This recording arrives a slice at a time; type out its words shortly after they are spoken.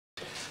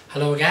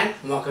Hello again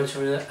and welcome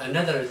to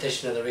another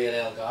edition of the Real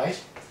Ale Guide.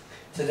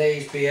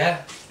 Today's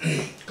beer,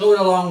 going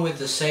along with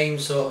the same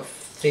sort of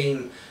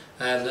theme,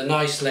 the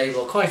nice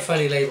label, quite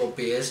funny label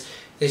beers.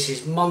 This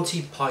is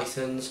Monty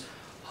Python's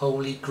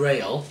Holy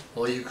Grail,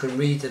 or you can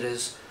read it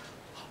as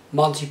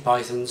Monty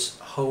Python's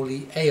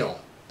Holy Ale.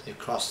 They've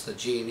crossed the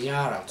G and the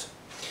R out.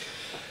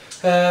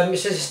 It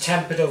says it's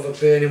tempered over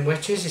burning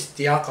witches.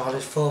 The alcohol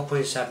is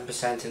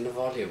 4.7% in the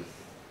volume.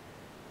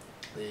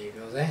 There you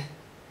go there.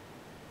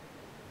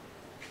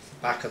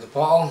 Back of the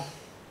bottle.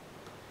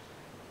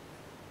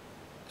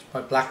 It's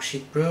by Black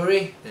Sheep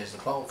Brewery. There's the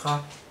bottle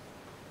cap.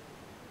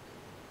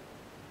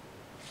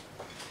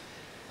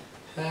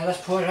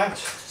 Let's pour it out.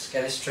 Let's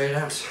get it straight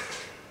out.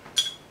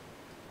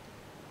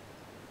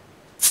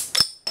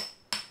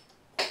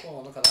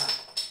 Oh, look at that.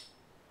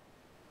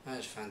 That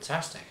is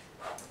fantastic.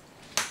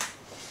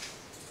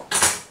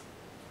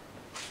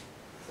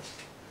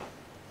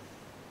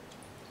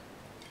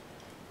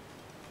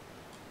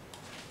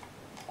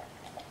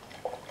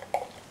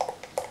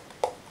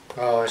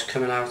 Oh, it's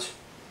coming out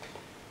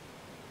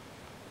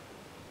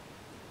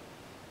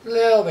a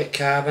little bit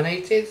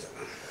carbonated,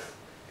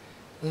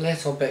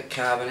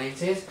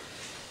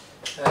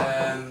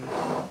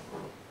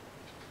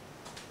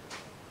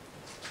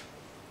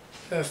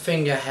 a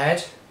finger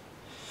head,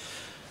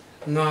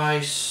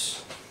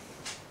 nice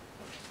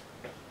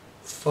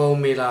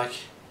foamy like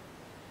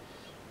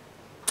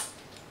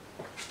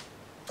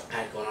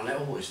head going on it.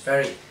 It's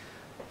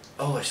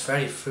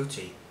very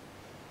fruity,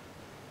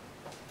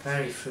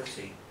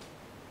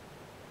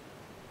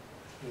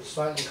 and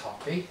slightly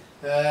hoppy.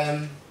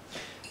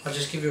 I'll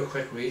just give you a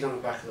quick read on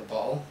the back of the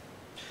bottle.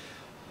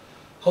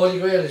 Holy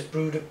Grail is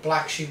brewed at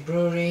Black Sheep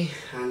Brewery,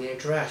 and the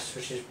address,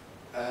 which is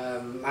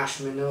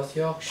Asham in North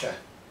Yorkshire.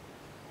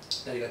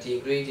 Then you got the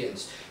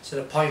ingredients. It's in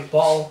a pint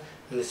bottle,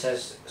 and it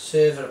says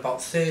serve at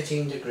about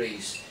 13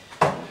 degrees.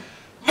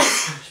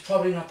 It's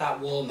probably not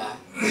that warm, I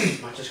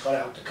just got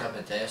it out the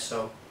cupboard there,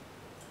 so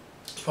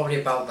it's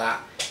probably about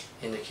that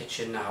in the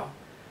kitchen now.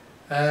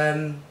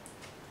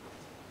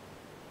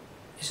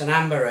 It's an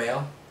amber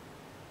ale,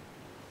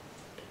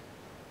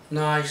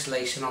 nice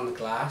lacing on the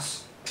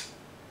glass.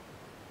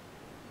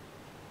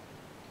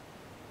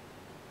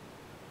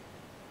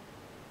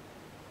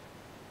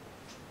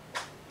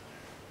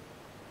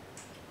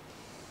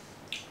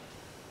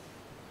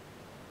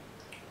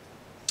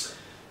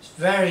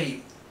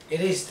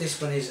 This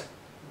one is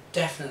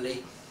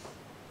definitely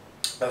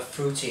a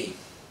fruity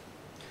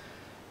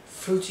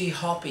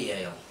hoppy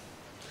ale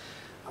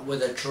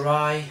with a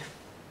dry,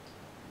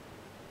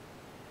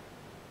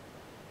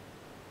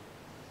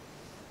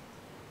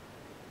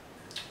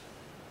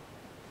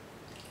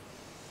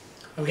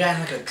 I'm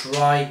getting like a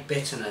dry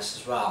bitterness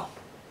as well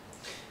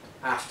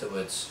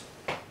afterwards.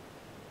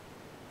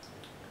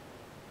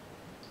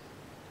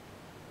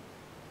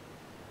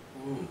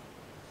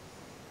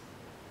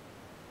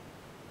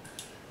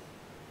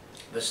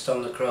 But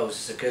Stone the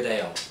Crows is a good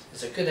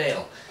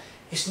ale.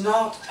 It's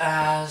not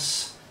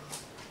as...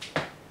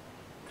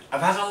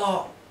 I've had a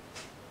lot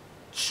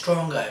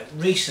stronger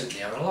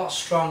recently. I've had a lot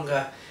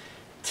stronger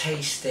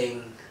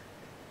tasting.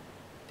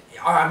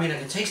 I mean, I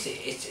can taste it.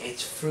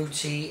 It's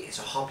fruity. It's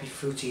a hoppy,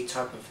 fruity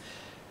type of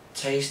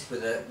taste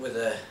with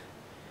a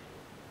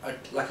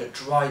like a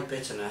dry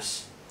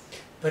bitterness.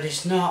 But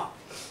it's not.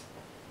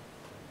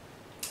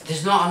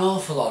 There's not an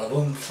awful lot of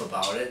oomph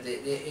about it.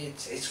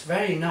 It's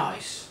very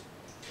nice,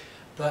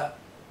 but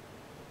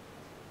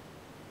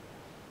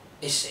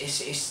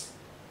it's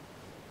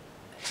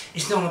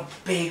not a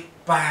big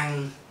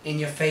bang in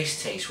your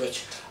face taste,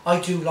 which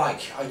I do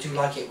like. I do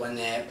like it when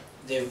they're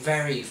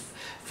very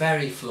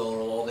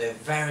floral, or they're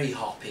very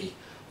hoppy,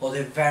 or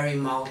they're very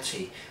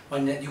malty,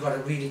 when you've got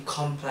a really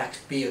complex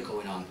beer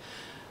going on.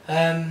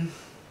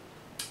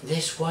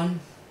 This one,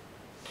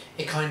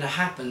 it kind of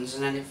happens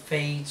and then it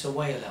fades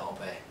away a little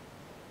bit.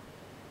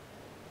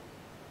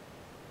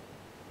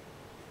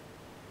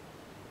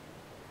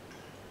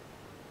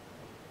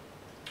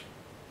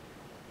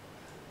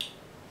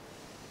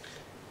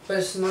 But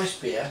it's a nice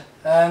beer.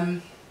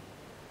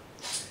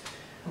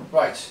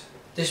 Right,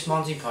 this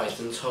Monty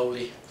Python's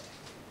Holy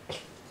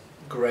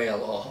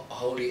Grail, or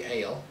Holy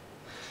Ale,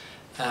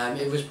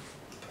 it was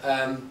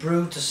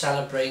brewed to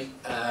celebrate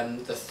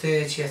the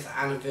 30th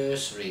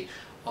anniversary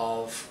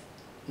of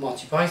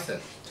Monty Python.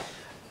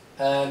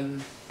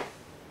 Pardon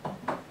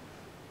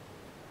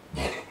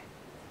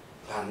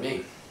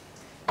me.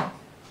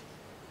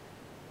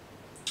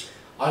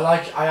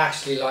 I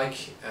actually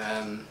like,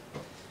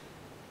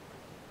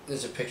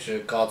 there's a picture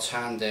of God's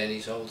hand there, and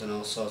he's holding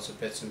all sorts of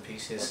bits and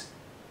pieces,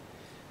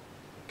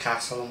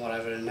 castle and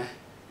whatever in there.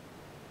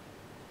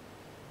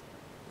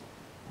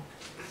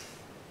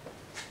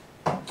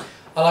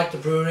 I like the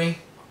brewery.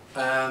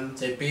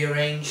 Their beer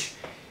range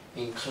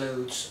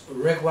includes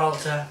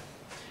Rigwelter,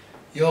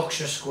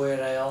 Yorkshire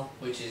Square Ale,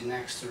 which is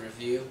next to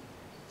review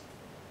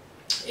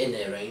in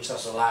their range,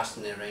 that's the last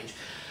in their range,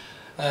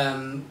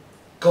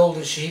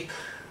 Golden Sheep,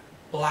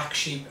 Black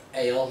Sheep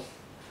Ale,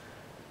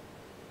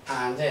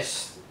 and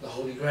this, the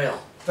Holy Grail.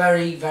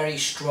 Very, very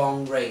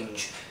strong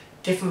range.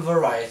 different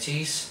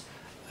varieties.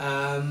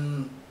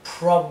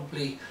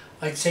 Probably,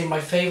 I'd say my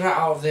favourite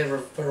out of their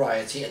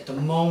variety at the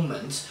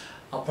moment.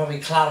 I'll probably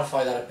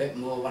clarify that a bit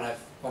more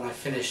when I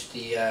finish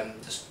the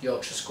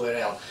Yorkshire Square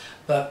Ale.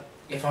 But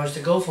if I was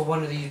to go for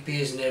one of these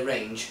beers in their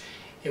range,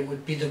 it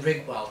would be the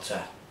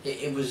Rigwelter.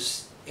 It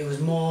was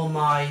more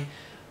my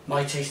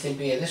tasting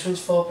beer. This one's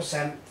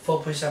 4%,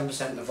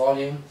 4.7% the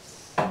volume.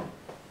 I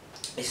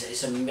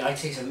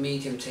taste a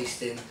medium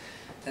tasting,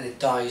 and it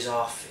dies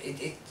off.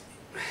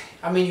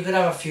 I mean, you could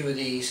have a few of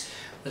these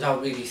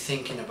without really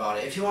thinking about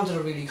it. If you wanted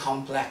a really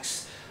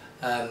complex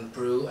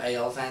brew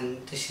ale,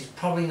 then this is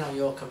probably not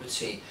your cup of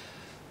tea.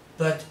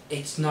 But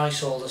it's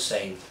nice all the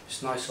same.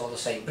 It's nice all the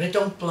same. But it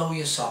don't blow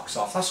your socks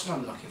off. That's what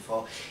I'm looking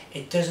for.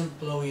 It doesn't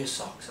blow your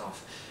socks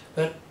off.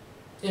 But,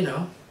 you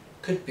know,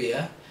 good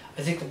beer.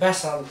 I think the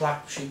best out of the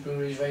Black Sheep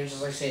Brewery's range,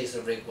 as I say, is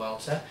the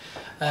Rigwelter.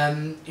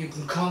 You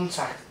can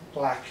contact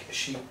Black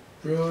Sheep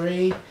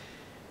Brewery.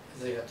 Have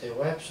they got their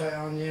website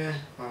on here?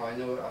 Well, I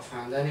know it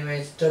offhand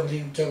anyway. It's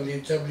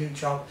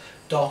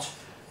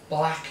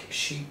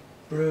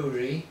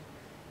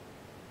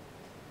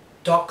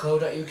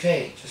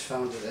www.blacksheepbrewery.co.uk. Just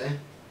found it there.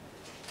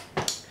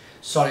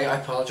 Sorry, I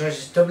apologise.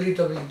 It's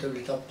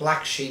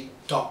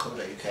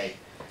www.blacksheep.co.uk.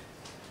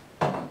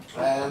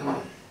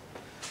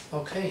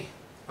 Okay,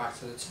 back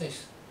to the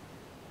taste.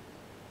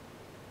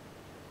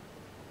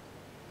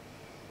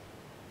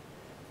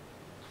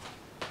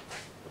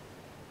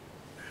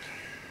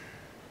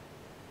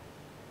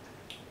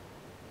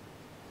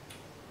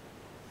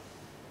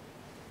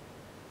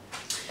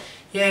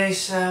 Yeah,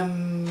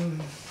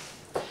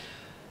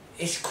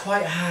 it's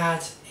quite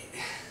hard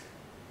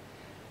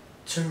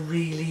to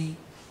really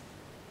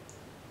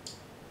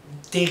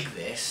dig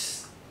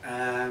this.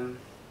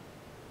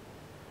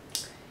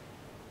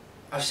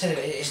 I've said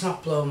it's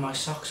not blowing my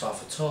socks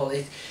off at all.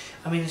 I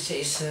mean,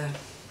 it's a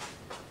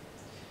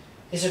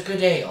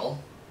good ale,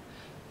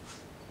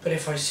 but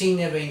if I've seen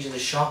their range in the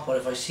shop, or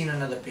if I've seen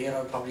another beer,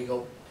 I'd probably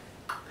go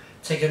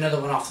take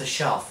another one off the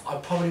shelf. I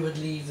probably would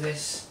leave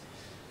this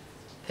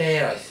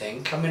there, I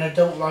think. I mean, I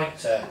don't like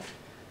to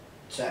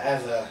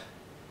ever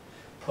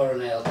put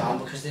an ale down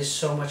because there's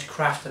so much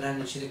craft and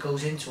energy that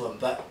goes into them,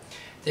 but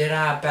there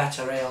are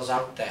better ales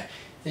out there.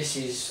 This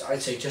is,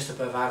 I'd say, just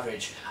above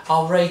average.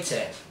 I'll rate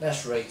it.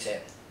 Let's rate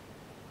it.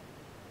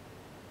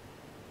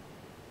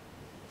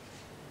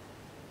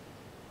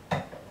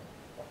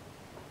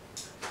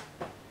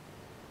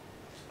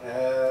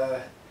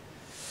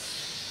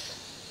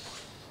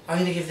 I'm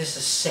going to give this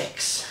a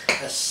 6.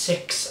 A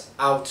 6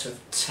 out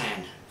of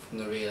 10 from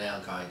the Real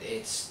Ale Guide.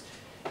 It's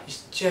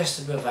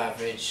just above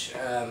average.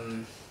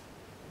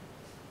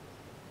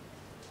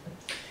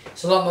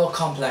 It's a lot more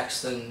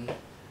complex than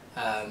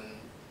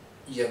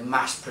your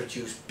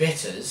mass-produced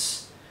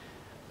bitters,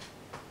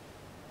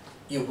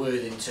 your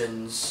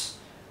Worthingtons,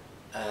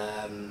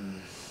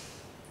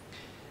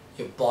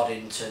 your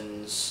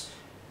Boddingtons,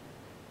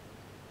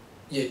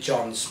 your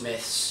John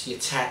Smiths, your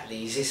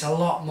Tetleys. It's a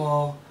lot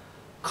more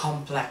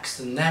complex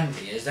than them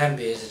beers. Them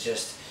beers are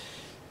just,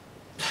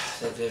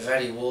 they're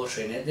very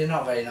watery, they're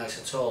not very nice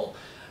at all.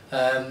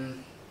 I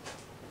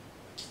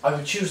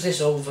would choose this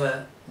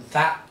over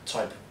that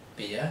type of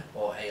beer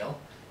or ale,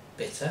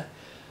 bitter,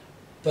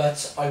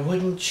 but I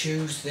wouldn't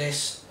choose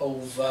this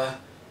over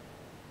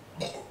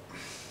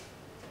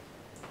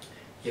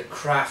your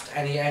craft,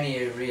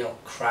 any real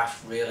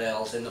craft real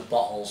ales in the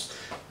bottles.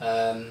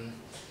 So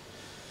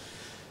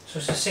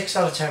it's a 6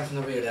 out of 10 from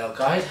the Real Ale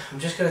Guide. I'm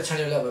just going to tell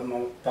you a little bit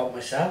more about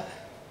myself,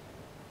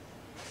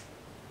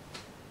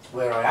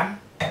 where I am.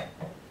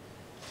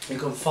 You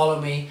can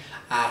follow me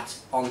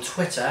on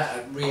Twitter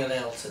at Real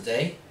Ale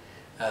Today,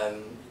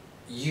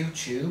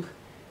 YouTube,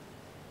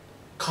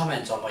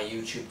 comment on my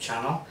YouTube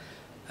channel.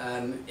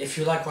 If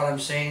you like what I'm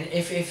saying,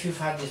 if you've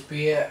had this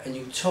beer and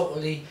you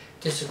totally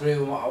disagree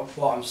with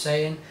what I'm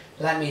saying,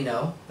 let me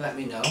know.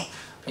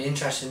 Be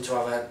interesting to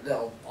have a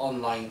little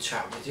online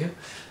chat with you.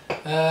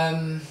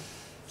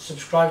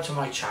 Subscribe to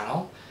my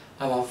channel.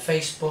 I'm on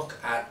Facebook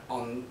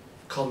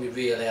call me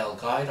Real Ale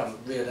Guide. I'm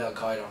Real Ale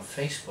Guide on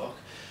Facebook,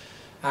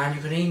 and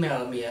you can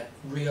email me at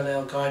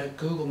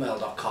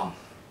realaleguide@googlemail.com.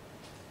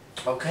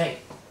 Okay,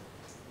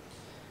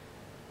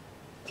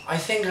 I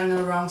think I'm going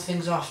to round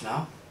things off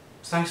now.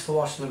 Thanks for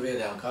watching the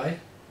Real Ale Guide.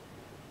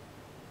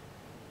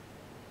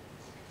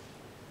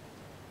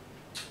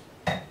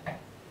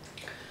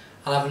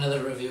 I'll have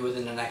another review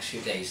within the next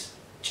few days.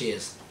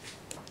 Cheers.